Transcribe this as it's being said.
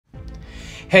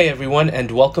Hey everyone,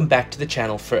 and welcome back to the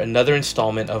channel for another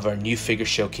installment of our new figure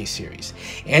showcase series.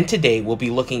 And today we'll be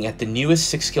looking at the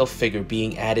newest 6-scale figure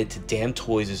being added to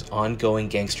Damtoys' ongoing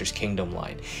Gangsters Kingdom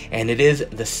line, and it is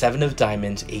the 7 of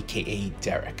Diamonds, aka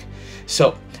Derrick.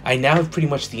 So I now have pretty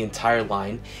much the entire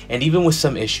line, and even with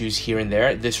some issues here and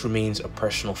there, this remains a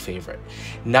personal favorite.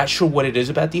 Not sure what it is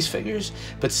about these figures,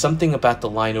 but something about the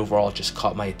line overall just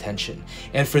caught my attention.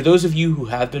 And for those of you who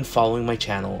have been following my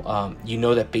channel, you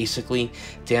know that basically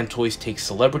Damtoys takes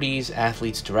celebrities,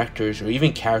 athletes, directors, or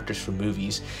even characters from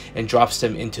movies and drops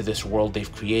them into this world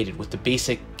they've created with the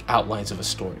basic outlines of a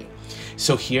story.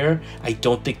 So here, I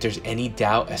don't think there's any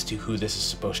doubt as to who this is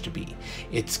supposed to be.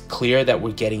 It's clear that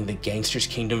we're getting the Gangsters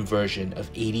Kingdom version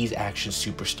of 80s action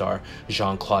superstar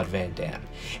Jean-Claude Van Damme.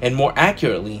 And more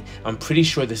accurately, I'm pretty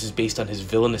sure this is based on his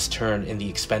villainous turn in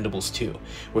The Expendables 2,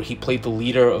 where he played the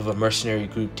leader of a mercenary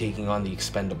group taking on the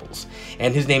Expendables.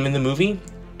 And his name in the movie?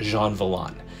 Jean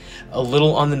Valjean. A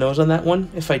little on the nose on that one,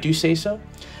 if I do say so.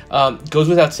 Goes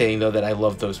without saying, though, that I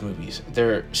love those movies.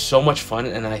 They're so much fun,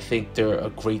 and I think they're a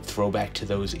great throwback to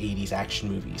those 80s action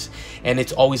movies. And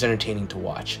it's always entertaining to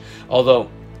watch. Although,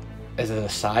 as an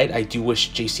aside, I do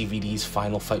wish JCVD's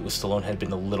final fight with Stallone had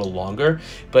been a little longer,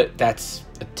 but that's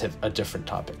a different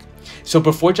topic. So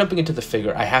before jumping into the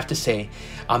figure, I have to say,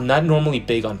 I'm not normally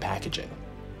big on packaging.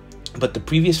 But the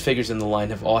previous figures in the line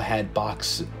have all had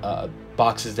boxes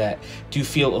that do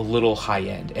feel a little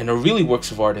high-end and are really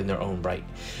works of art in their own right.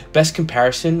 Best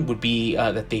comparison would be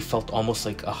that they felt almost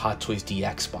like a Hot Toys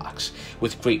DX box,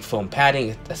 with great foam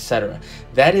padding, etc.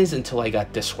 That is until I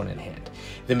got this one in hand.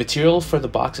 The material for the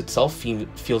box itself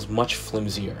feels much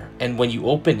flimsier, and when you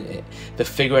open it, the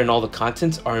figure and all the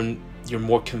contents are in your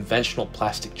more conventional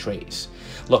plastic trays.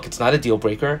 Look, it's not a deal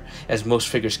breaker, as most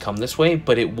figures come this way,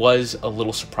 but it was a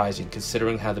little surprising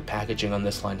considering how the packaging on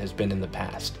this line has been in the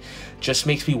past. Just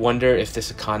makes me wonder if this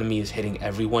economy is hitting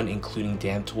everyone, including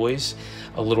Damtoys,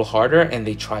 a little harder, and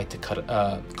they tried to cut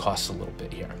costs a little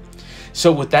bit here.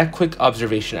 So with that quick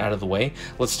observation out of the way,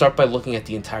 let's start by looking at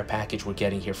the entire package we're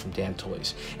getting here from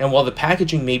Damtoys. And while the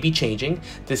packaging may be changing,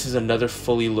 this is another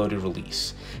fully loaded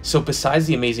release. So besides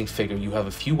the amazing figure, you have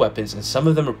a few weapons, and some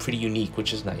of them are pretty unique,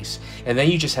 which is nice. And then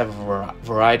you just have a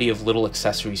variety of little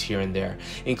accessories here and there,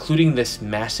 including this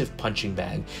massive punching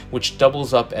bag, which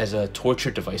doubles up as a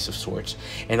torture device of sorts,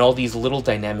 and all these little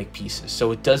dynamic pieces.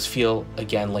 So it does feel,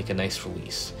 again, like a nice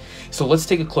release. So let's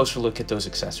take a closer look at those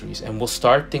accessories, and we'll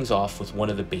start things off with one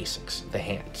of the basics, the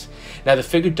hands. Now the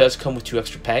figure does come with 2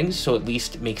 extra pegs, so at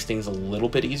least it makes things a little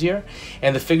bit easier,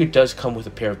 and the figure does come with a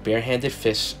pair of barehanded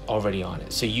fists already on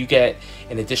it. So you get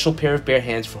an additional pair of bare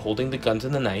hands for holding the guns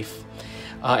and the knife,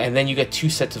 and then you get 2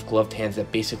 sets of gloved hands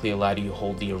that basically allow you to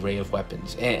hold the array of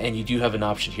weapons. And you do have an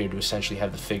option here to essentially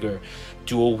have the figure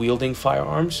dual wielding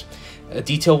firearms.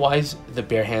 Detail-wise, the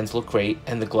bare hands look great,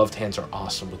 and the gloved hands are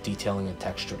awesome with detailing and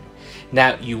texturing.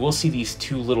 Now, you will see these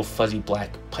 2 little fuzzy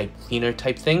black pipe cleaner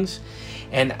type things,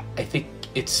 and I think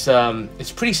it's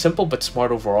pretty simple but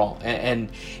smart overall.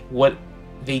 And what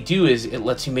they do is it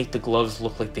lets you make the gloves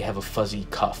look like they have a fuzzy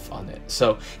cuff on it.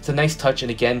 So it's a nice touch,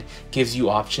 and again, gives you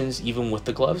options even with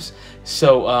the gloves.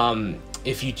 So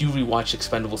if you do rewatch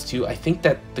Expendables 2, I think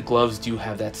that the gloves do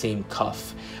have that same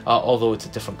cuff, although it's a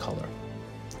different color.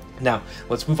 Now,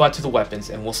 let's move on to the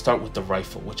weapons, and we'll start with the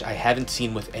rifle, which I haven't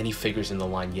seen with any figures in the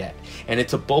line yet. And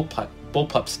it's a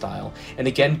bullpup style, and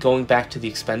again, going back to the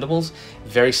Expendables,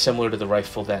 very similar to the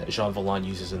rifle that Jean Valjean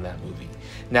uses in that movie.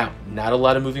 Now, not a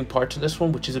lot of moving parts in this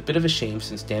one, which is a bit of a shame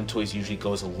since Damtoys usually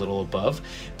goes a little above,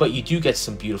 but you do get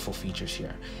some beautiful features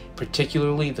here,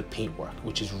 particularly the paintwork,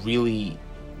 which is really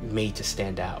made to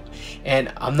stand out.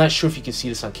 And I'm not sure if you can see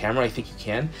this on camera, I think you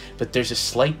can, but there's a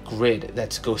slight grid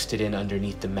that's ghosted in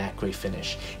underneath the matte gray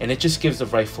finish, and it just gives the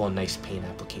rifle a nice paint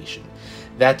application.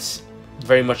 That's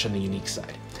very much on the unique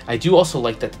side. I do also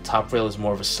like that the top rail is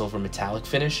more of a silver metallic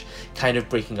finish, kind of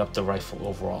breaking up the rifle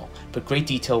overall, but great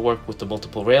detail work with the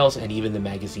multiple rails, and even the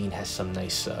magazine has some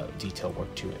nice detail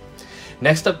work to it.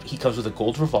 Next up, he comes with a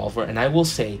gold revolver, and I will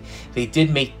say they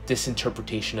did make this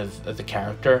interpretation of the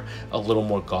character a little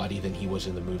more gaudy than he was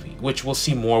in the movie, which we'll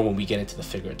see more when we get into the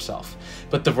figure itself.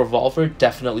 But the revolver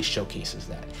definitely showcases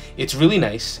that. It's really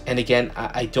nice, and again,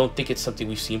 I don't think it's something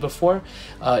we've seen before.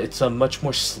 It's a much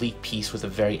more sleek piece with a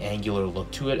very angular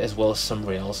look to it, as well as some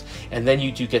rails, and then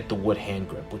you do get the wood hand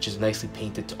grip, which is nicely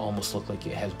painted to almost look like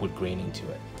it has wood graining to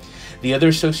it. The other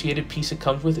associated piece it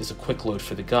comes with is a quick load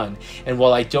for the gun, and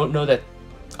while I don't know that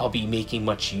I'll be making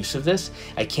much use of this,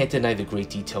 I can't deny the great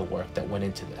detail work that went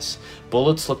into this.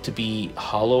 Bullets look to be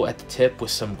hollow at the tip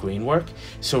with some grain work,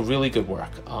 so really good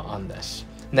work on this.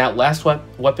 Now, last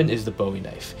weapon is the Bowie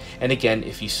knife. And again,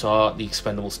 if you saw The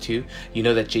Expendables 2, you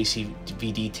know that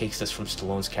JCVD takes this from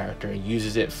Stallone's character and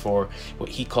uses it for what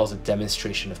he calls a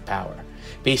demonstration of power,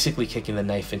 basically kicking the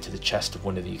knife into the chest of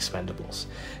one of the Expendables.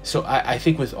 So I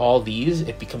think with all these,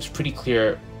 it becomes pretty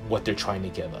clear what they're trying to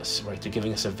give us, right? They're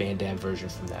giving us a Van Damme version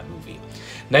from that movie.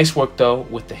 Nice work though,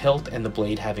 with the hilt and the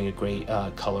blade having a great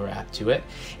color app to it.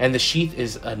 And the sheath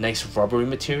is a nice rubbery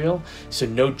material, so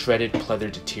no dreaded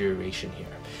pleather deterioration here.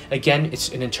 Again, it's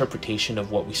an interpretation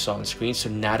of what we saw on screen, so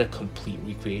not a complete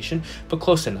recreation, but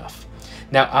close enough.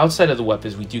 Now, outside of the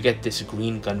weapons, we do get this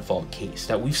green gun vault case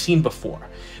that we've seen before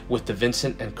with the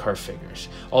Vincent and Kerr figures.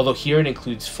 Although here it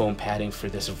includes foam padding for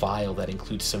this vial that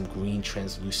includes some green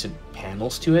translucent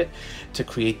panels to it to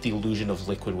create the illusion of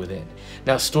liquid within.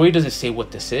 Now, story doesn't say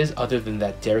what this is other than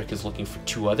that Derrick is looking for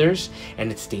 2 others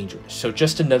and it's dangerous. So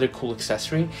just another cool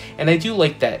accessory, and I do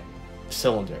like that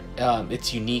cylinder.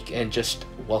 It's unique and just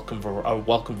a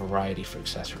welcome variety for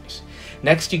accessories.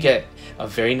 Next, you get a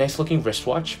very nice looking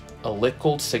wristwatch, a lit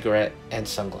gold cigarette, and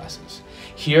sunglasses.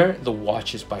 Here, the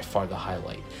watch is by far the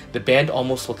highlight. The band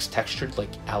almost looks textured like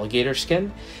alligator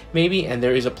skin, maybe, and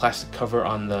there is a plastic cover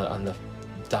on the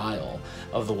dial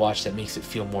of the watch that makes it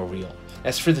feel more real.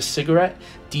 As for the cigarette,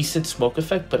 decent smoke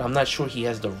effect, but I'm not sure he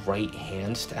has the right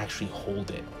hands to actually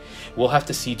hold it. We'll have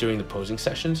to see during the posing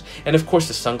sessions. And of course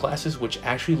the sunglasses, which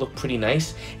actually look pretty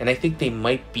nice, and I think they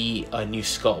might be a new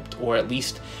sculpt, or at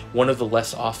least one of the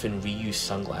less often reused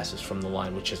sunglasses from the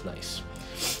line, which is nice.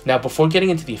 Now, before getting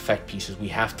into the effect pieces, we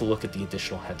have to look at the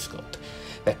additional head sculpt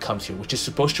that comes here, which is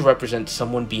supposed to represent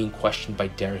someone being questioned by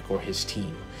Derrick or his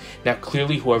team. Now,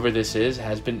 clearly, whoever this is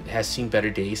has seen better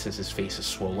days since his face is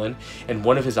swollen and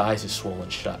one of his eyes is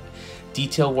swollen shut.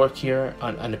 Detail work here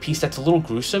on a piece that's a little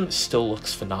gruesome still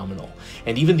looks phenomenal,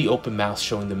 and even the open mouth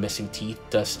showing the missing teeth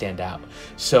does stand out.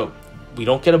 So we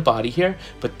don't get a body here,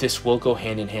 but this will go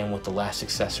hand in hand with the last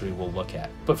accessory we'll look at.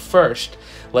 But first,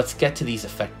 let's get to these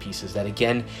effect pieces that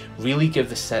again really give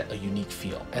the set a unique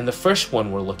feel. And the first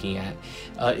one we're looking at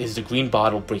is the green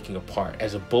bottle breaking apart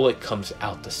as a bullet comes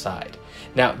out the side.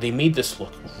 Now, they made this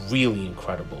look really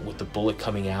incredible with the bullet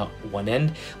coming out one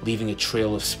end, leaving a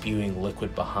trail of spewing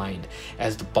liquid behind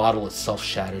as the bottle itself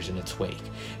shatters in its wake.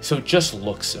 So it just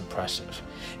looks impressive.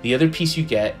 The other piece you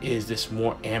get is this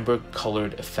more amber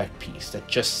colored effect piece that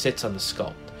just sits on the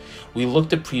sculpt.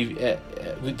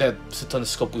 That sits on the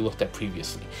sculpt we looked at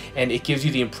previously, and it gives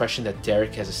you the impression that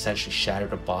Derrick has essentially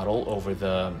shattered a bottle over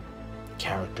the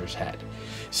character's head.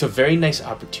 So very nice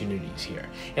opportunities here.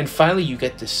 And finally, you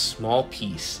get this small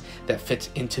piece that fits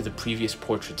into the previous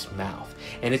portrait's mouth,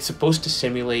 and it's supposed to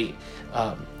simulate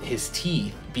his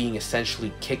teeth being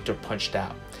essentially kicked or punched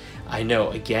out. I know,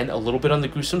 again, a little bit on the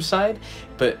gruesome side,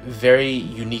 but very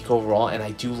unique overall, and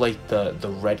I do like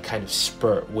the red kind of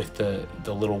spurt with the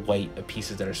little white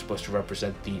pieces that are supposed to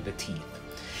represent the teeth.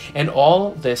 And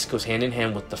all this goes hand in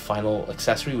hand with the final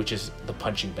accessory, which is the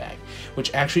punching bag,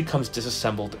 which actually comes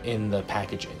disassembled in the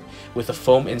packaging with a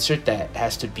foam insert that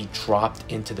has to be dropped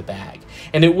into the bag.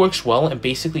 And it works well, and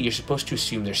basically you're supposed to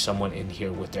assume there's someone in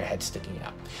here with their head sticking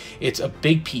out. It's a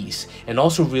big piece and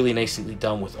also really nicely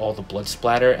done with all the blood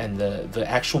splatter and the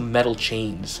actual metal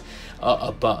chains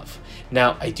above.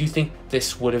 Now, I do think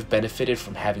this would have benefited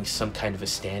from having some kind of a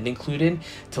stand included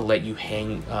to let you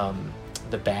hang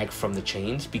the bag from the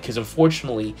chains, because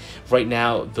unfortunately right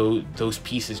now those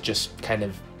pieces just kind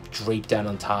of drape down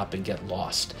on top and get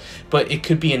lost, but it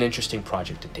could be an interesting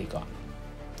project to take on.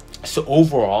 So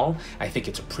overall, I think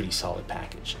it's a pretty solid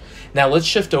package. Now let's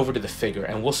shift over to the figure,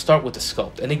 and we'll start with the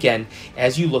sculpt. And again,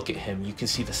 as you look at him, you can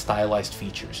see the stylized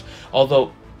features,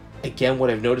 although again, what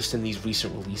I've noticed in these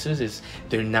recent releases is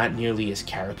they're not nearly as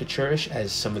caricaturish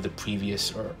as some of the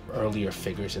previous or earlier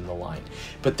figures in the line.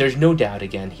 But there's no doubt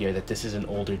again here that this is an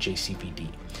older JCVD.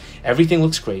 Everything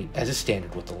looks great, as is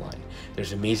standard with the line.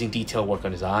 There's amazing detail work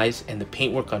on his eyes, and the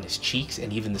paintwork on his cheeks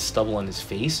and even the stubble on his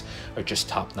face are just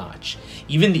top notch.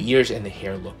 Even the ears and the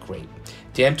hair look great.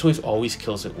 Damtoys always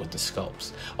kills it with the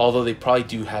sculpts, although they probably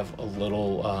do have a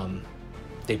little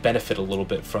they benefit a little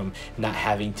bit from not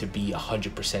having to be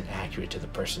 100% accurate to the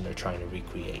person they're trying to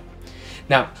recreate.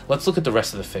 Now, let's look at the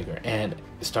rest of the figure and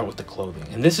start with the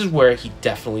clothing. And this is where he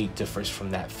definitely differs from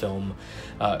that film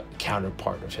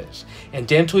counterpart of his. And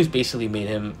Damtoys basically made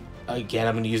him, again,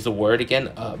 I'm going to use the word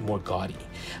again, more gaudy.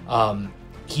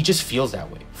 He just feels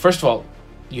that way. First of all,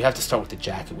 you have to start with the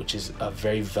jacket, which is a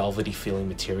very velvety feeling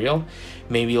material,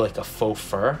 maybe like a faux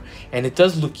fur, and it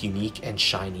does look unique and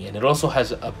shiny, and it also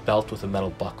has a belt with a metal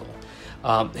buckle.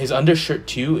 His undershirt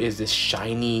too is this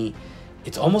shiny,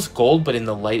 it's almost gold, but in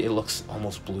the light it looks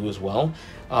almost blue as well.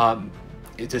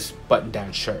 this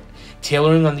button-down shirt.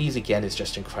 Tailoring on these again is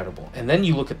just incredible. And then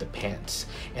you look at the pants,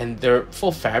 and they're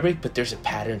full fabric, but there's a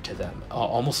pattern to them,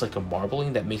 almost like a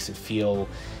marbling that makes it feel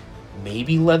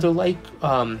maybe leather-like,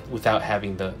 without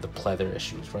having the pleather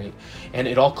issues, right? And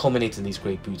it all culminates in these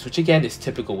great boots, which again is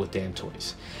typical with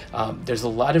Damtoys. There's a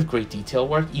lot of great detail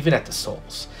work, even at the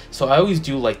soles. So I always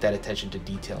do like that attention to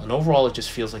detail, and overall it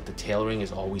just feels like the tailoring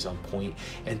is always on point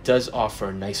and does offer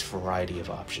a nice variety of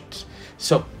options.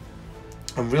 So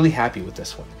I'm really happy with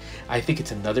this one. I think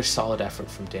it's another solid effort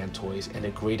from Damtoys and a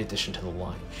great addition to the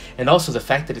line. And also the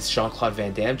fact that it's Jean-Claude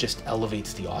Van Damme just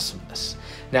elevates the awesomeness.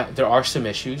 Now, there are some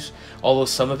issues, although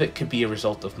some of it could be a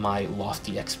result of my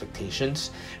lofty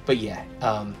expectations. But yeah,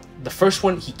 the first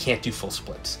one, he can't do full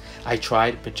splits. I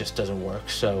tried, but just doesn't work.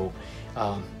 So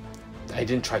I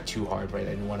didn't try too hard, right? I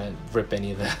didn't want to rip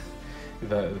any of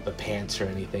the pants or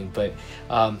anything. But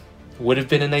would have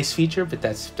been a nice feature, but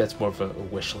that's more of a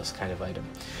wish list kind of item.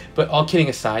 But all kidding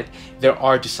aside, there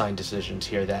are design decisions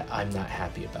here that I'm not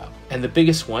happy about. And the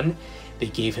biggest one, they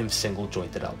gave him single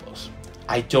jointed elbows.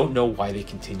 I don't know why they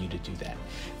continue to do that.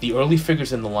 The early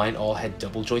figures in the line all had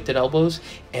double jointed elbows,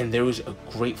 and there was a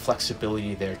great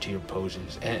flexibility there to your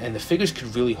poses, and the figures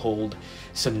could really hold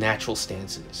some natural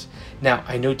stances. Now,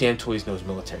 I know Damtoys knows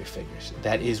military figures.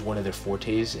 That is one of their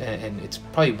fortes, and it's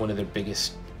probably one of their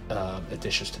biggest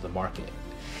additions to the market,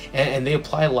 and they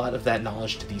apply a lot of that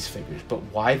knowledge to these figures, but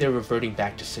why they're reverting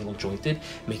back to single jointed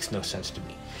makes no sense to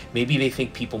me. Maybe they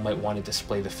think people might want to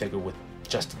display the figure with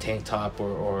just a tank top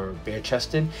or bare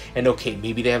chested, and okay,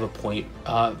 maybe they have a point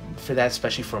for that,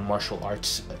 especially for a martial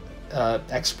arts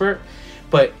expert.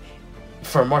 But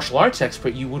for a martial arts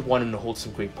expert, you would want him to hold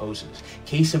some great poses.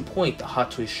 Case in point, the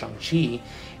Hot Toys Shang-Chi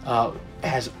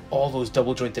has all those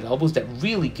double jointed elbows that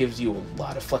really gives you a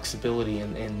lot of flexibility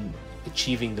in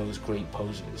achieving those great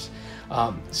poses.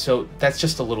 So that's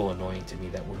just a little annoying to me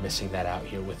that we're missing that out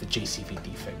here with the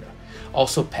JCVD figure.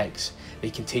 Also, pegs. They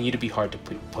continue to be hard to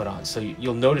put on. So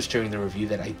you'll notice during the review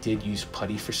that I did use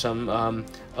putty for some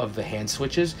of the hand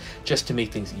switches just to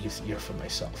make things easier for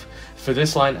myself. For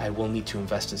this line, I will need to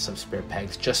invest in some spare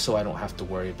pegs just so I don't have to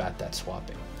worry about that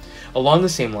swapping. Along the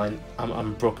same line, I'm a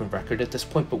broken record at this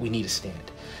point, but we need a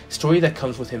stand. Story that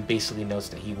comes with him basically notes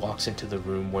that he walks into the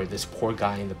room where this poor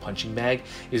guy in the punching bag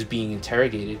is being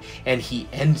interrogated, and he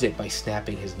ends it by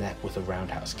snapping his neck with a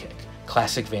roundhouse kick.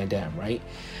 Classic Van Damme, right?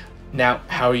 Now,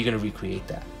 how are you going to recreate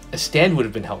that? A stand would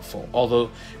have been helpful, although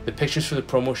the pictures for the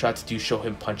promo shots do show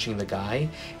him punching the guy,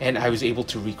 and I was able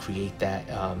to recreate that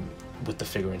with the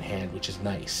figure in hand, which is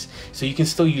nice. So you can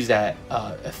still use that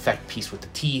effect piece with the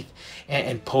teeth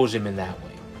and pose him in that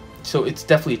way. So it's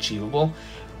definitely achievable.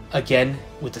 Again,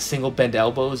 with the single bend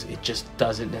elbows, it just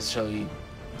doesn't necessarily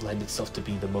lend itself to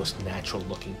be the most natural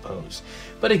looking pose.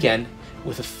 But again,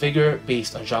 with a figure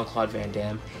based on Jean-Claude Van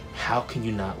Damme, how can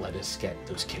you not let us get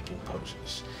those kicking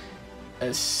poses?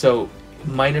 So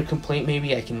minor complaint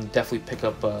maybe, I can definitely pick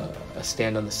up a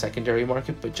stand on the secondary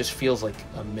market, but just feels like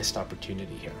a missed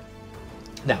opportunity here.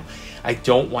 Now, I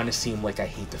don't want to seem like I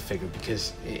hate the figure,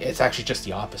 because it's actually just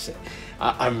the opposite.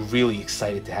 I'm really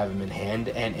excited to have him in hand,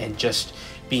 and just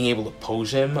being able to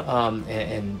pose him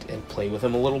and play with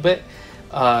him a little bit.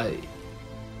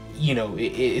 You know,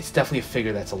 it's definitely a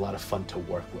figure that's a lot of fun to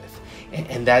work with,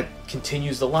 and that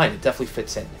continues the line. It definitely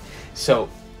fits in. So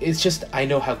it's just, I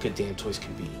know how good Damtoys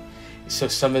can be. So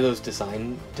some of those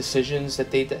design decisions that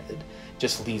they did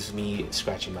just leaves me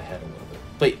scratching my head a little bit.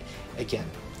 But again,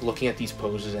 looking at these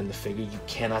poses and the figure, you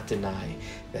cannot deny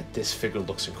that this figure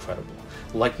looks incredible.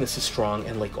 Likeness is strong,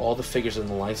 and like all the figures in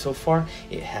the line so far,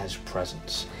 it has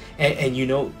presence. And you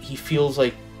know, he feels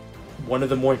like one of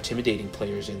the more intimidating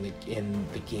players in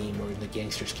the game, or in the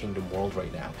Gangsters Kingdom world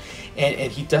right now.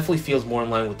 And he definitely feels more in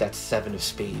line with that Seven of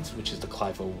Spades, which is the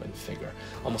Clive Owen figure.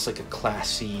 Almost like a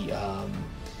classy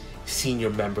senior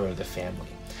member of the family.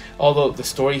 Although the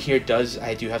story here does,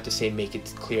 I do have to say, make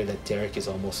it clear that Derrick is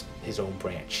almost his own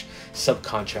branch,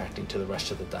 subcontracting to the rest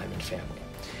of the Diamond family.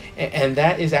 And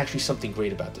that is actually something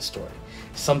great about the story.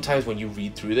 Sometimes when you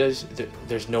read through this,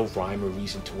 there's no rhyme or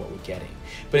reason to what we're getting.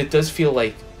 But it does feel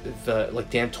like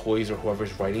Damtoys or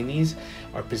whoever's writing these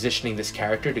are positioning this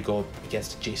character to go up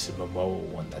against the Jason Momoa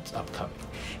one that's upcoming.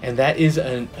 And that is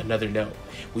another note.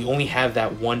 We only have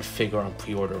that one figure on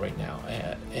pre-order right now,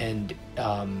 and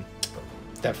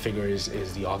that figure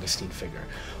is the Augustine figure.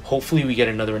 Hopefully we get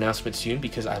another announcement soon,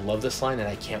 because I love this line and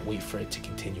I can't wait for it to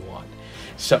continue on.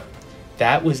 So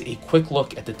that was a quick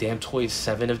look at the Damtoys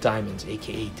 7 of Diamonds,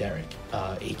 aka Derrick,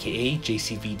 aka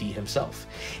JCVD himself.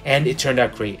 And it turned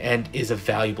out great and is a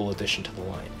valuable addition to the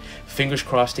line. Fingers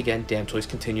crossed again, Damtoys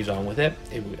continues on with it.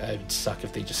 It would suck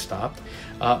if they just stopped.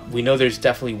 We know there's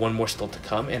definitely one more still to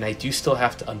come, and I do still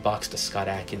have to unbox the Scott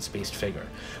Adkins based figure.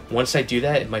 Once I do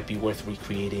that, it might be worth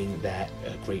recreating that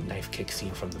great knife kick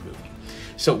scene from the movie.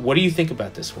 So what do you think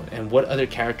about this one, and what other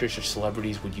characters or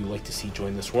celebrities would you like to see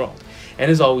join this world? And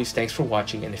as always, thanks for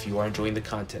watching, and if you are enjoying the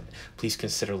content, please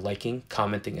consider liking,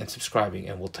 commenting, and subscribing,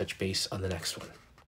 and we'll touch base on the next one.